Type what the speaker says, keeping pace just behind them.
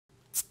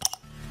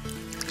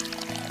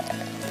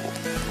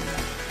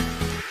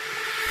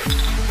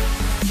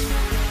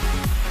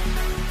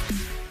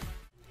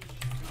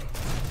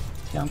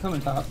Yeah, I'm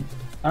coming top.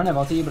 I don't have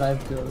ulti, but I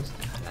have Ghost.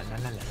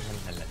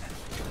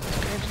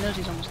 Graves knows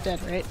he's almost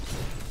dead, right?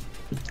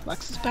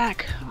 Lux is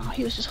back. Oh,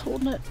 he was just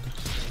holding it.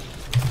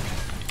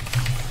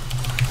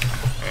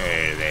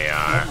 There they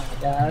are. Oh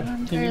my god.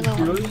 I'm Can very you low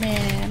do on it?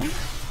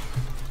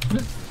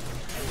 mana.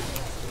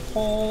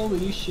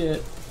 Holy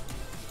shit.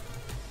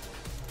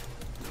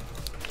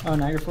 Oh,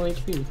 now you're full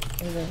HP. Look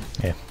at that.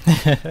 Yeah.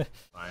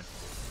 Fine.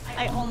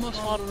 I almost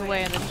waddled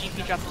away and then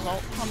GP dropped his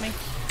ult on me.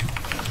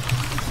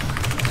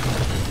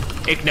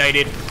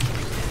 Ignited.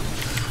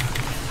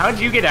 How'd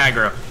you get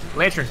aggro?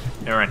 Lantern.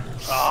 Never mind.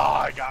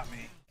 Oh, it got me.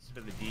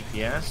 To the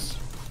DPS.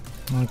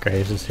 Oh,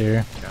 Graves is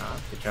here. Good job.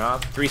 Good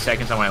job. 3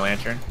 seconds on my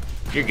lantern.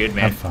 You're good,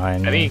 man. I'm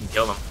fine. I think you can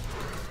kill them.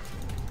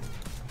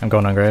 I'm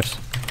going on Graves.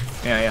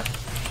 Yeah, yeah.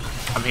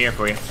 I'm here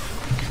for you.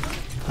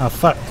 Oh,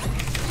 fuck.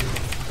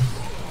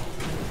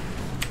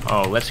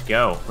 Oh, let's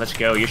go. Let's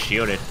go. You're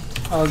shielded.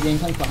 Oh,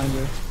 Gangplank's behind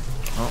you.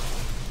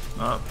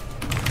 Oh.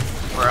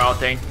 We're all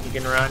thing. You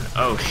can run.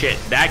 Oh shit,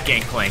 that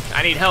Gangplank.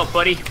 I need help,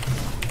 buddy.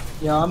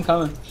 Yeah, I'm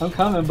coming. I'm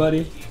coming,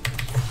 buddy.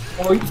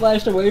 Oh, he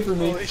flashed away from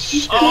me. Holy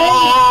shit.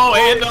 Oh,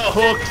 and the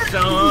hook,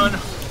 son.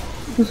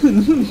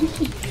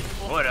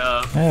 What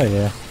up? Oh,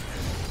 yeah.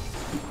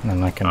 I'm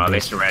not gonna Oh, do they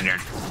it.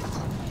 surrendered.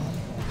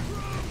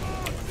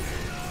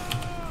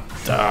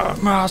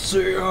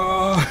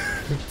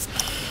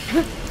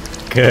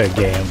 Good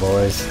game,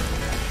 boys.